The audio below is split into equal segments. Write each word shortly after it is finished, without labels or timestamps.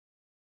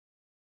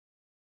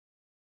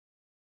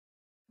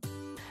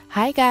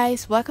Hi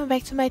guys, welcome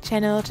back to my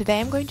channel. Today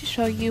I'm going to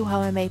show you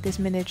how I made this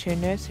miniature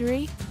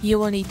nursery. You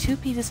will need 2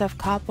 pieces of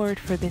cardboard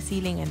for the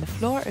ceiling and the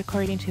floor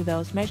according to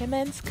those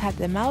measurements. Cut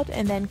them out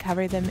and then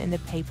cover them in the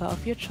paper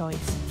of your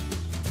choice.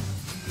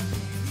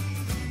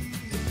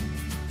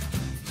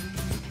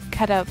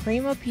 Cut out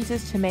 3 more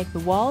pieces to make the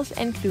walls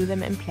and glue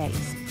them in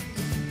place.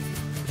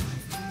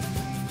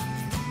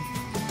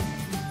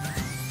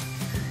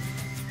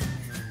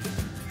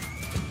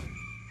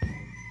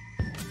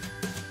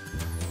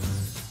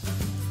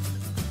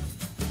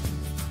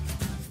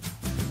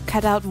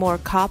 Cut out more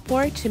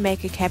cardboard to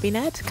make a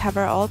cabinet,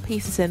 cover all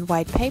pieces in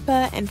white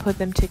paper and put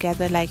them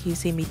together like you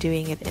see me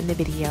doing it in the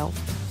video.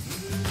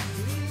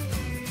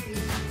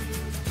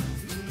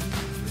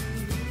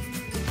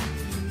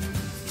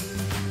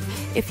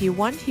 If you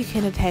want, you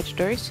can attach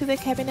doors to the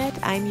cabinet.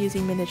 I'm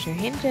using miniature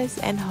hinges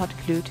and hot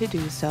glue to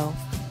do so.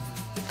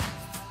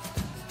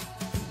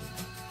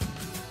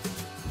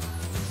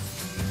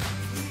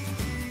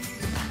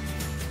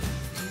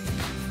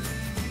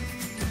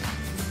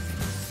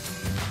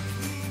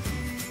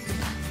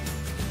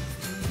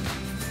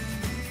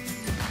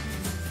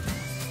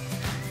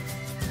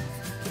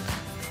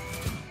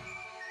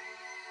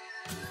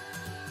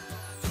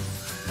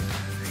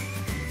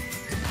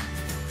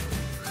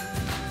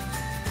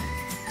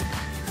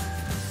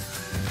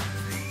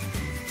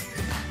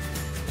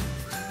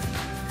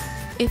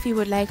 If you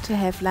would like to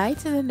have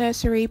lights in the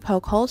nursery,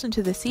 poke holes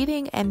into the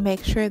ceiling and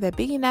make sure they're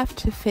big enough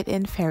to fit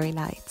in fairy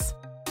lights.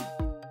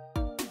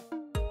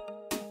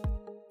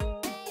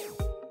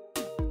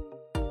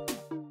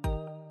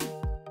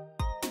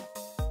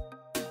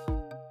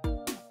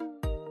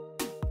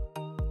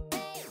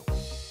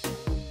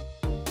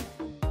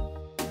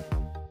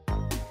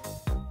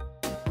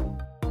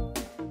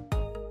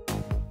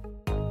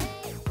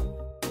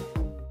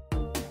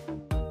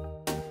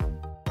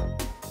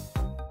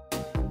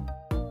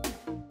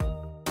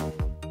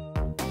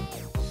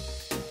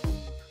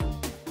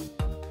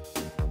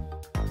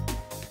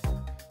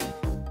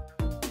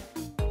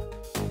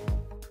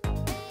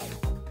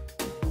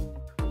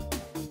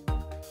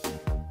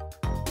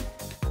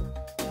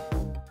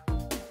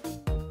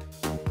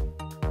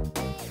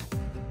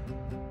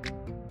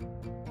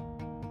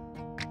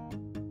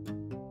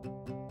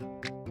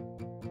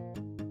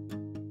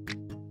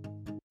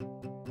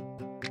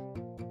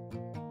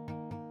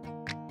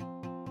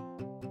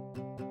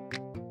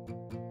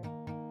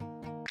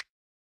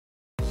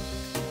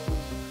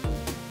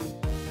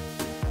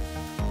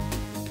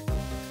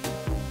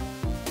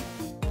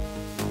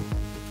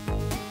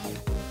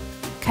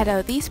 Cut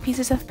out these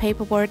pieces of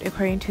paperboard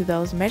according to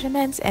those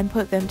measurements and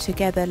put them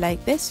together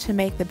like this to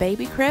make the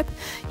baby crib.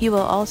 You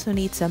will also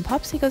need some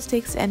popsicle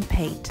sticks and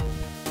paint.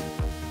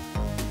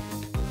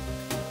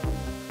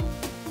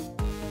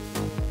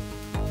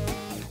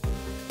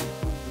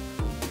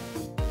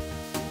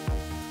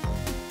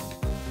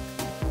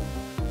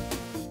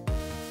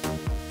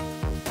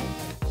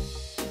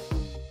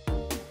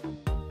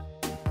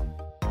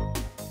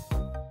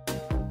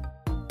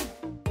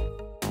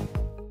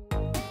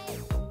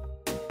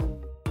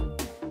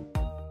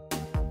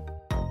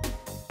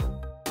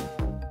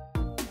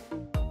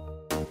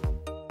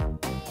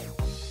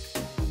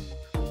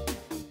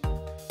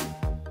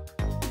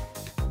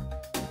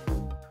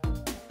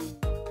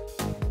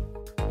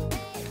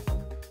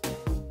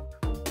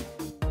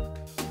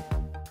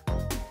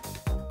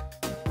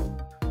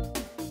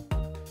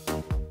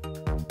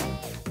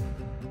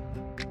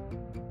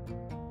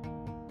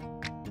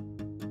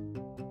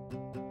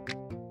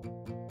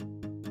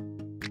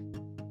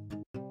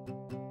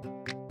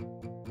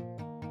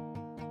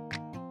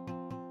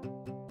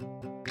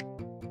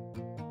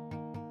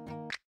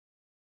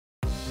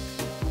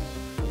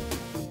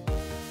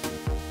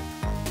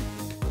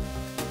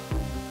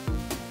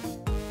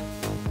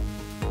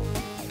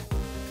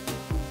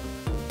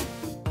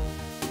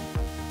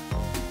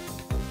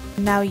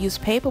 Now use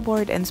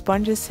paperboard and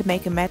sponges to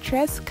make a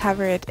mattress,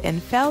 cover it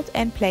in felt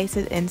and place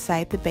it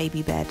inside the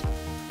baby bed.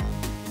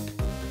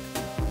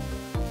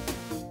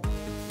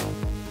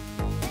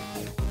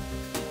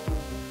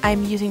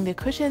 I'm using the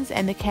cushions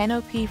and the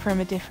canopy from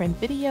a different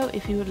video.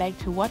 If you would like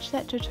to watch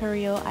that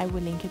tutorial, I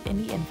will link it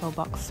in the info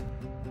box.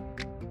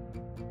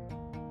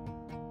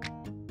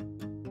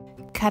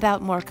 Cut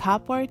out more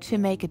cardboard to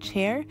make a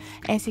chair.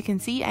 As you can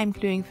see, I'm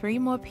gluing 3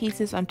 more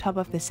pieces on top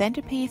of the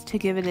centerpiece to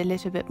give it a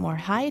little bit more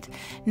height.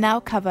 Now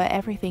cover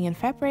everything in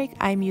fabric.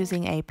 I'm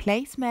using a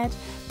placemat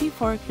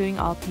before gluing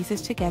all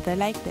pieces together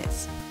like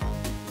this.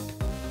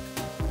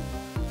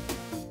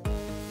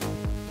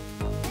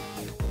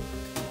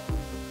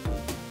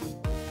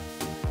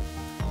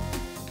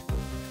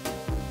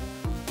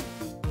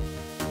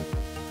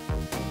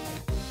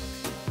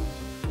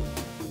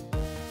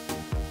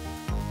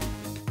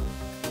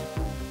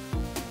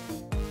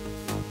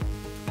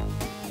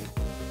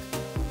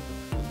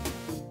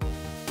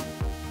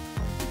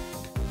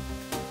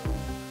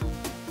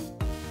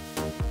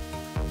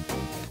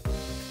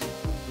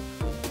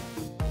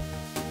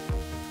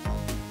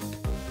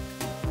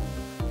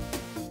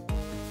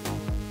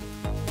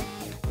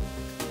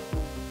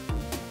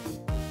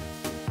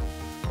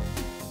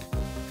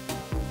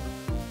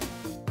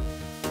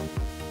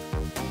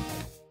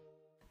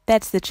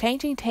 That's the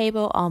changing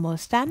table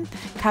almost done.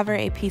 Cover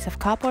a piece of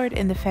cardboard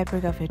in the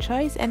fabric of your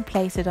choice and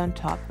place it on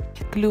top.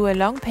 Glue a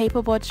long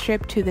paperboard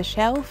strip to the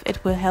shelf,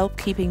 it will help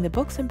keeping the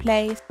books in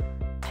place.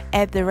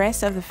 Add the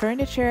rest of the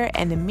furniture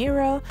and a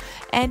mirror,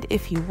 and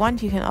if you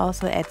want you can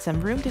also add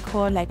some room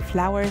decor like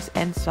flowers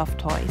and soft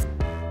toys.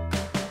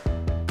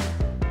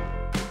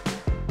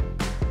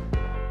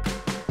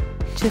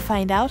 To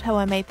find out how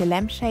I made the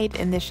lampshade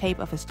in the shape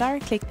of a star,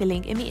 click the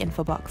link in the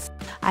info box.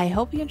 I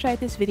hope you enjoyed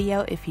this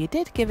video. If you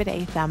did, give it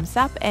a thumbs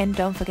up and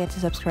don't forget to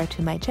subscribe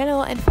to my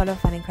channel and follow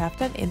Fun &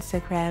 Craft on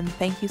Instagram.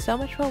 Thank you so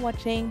much for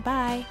watching.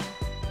 Bye!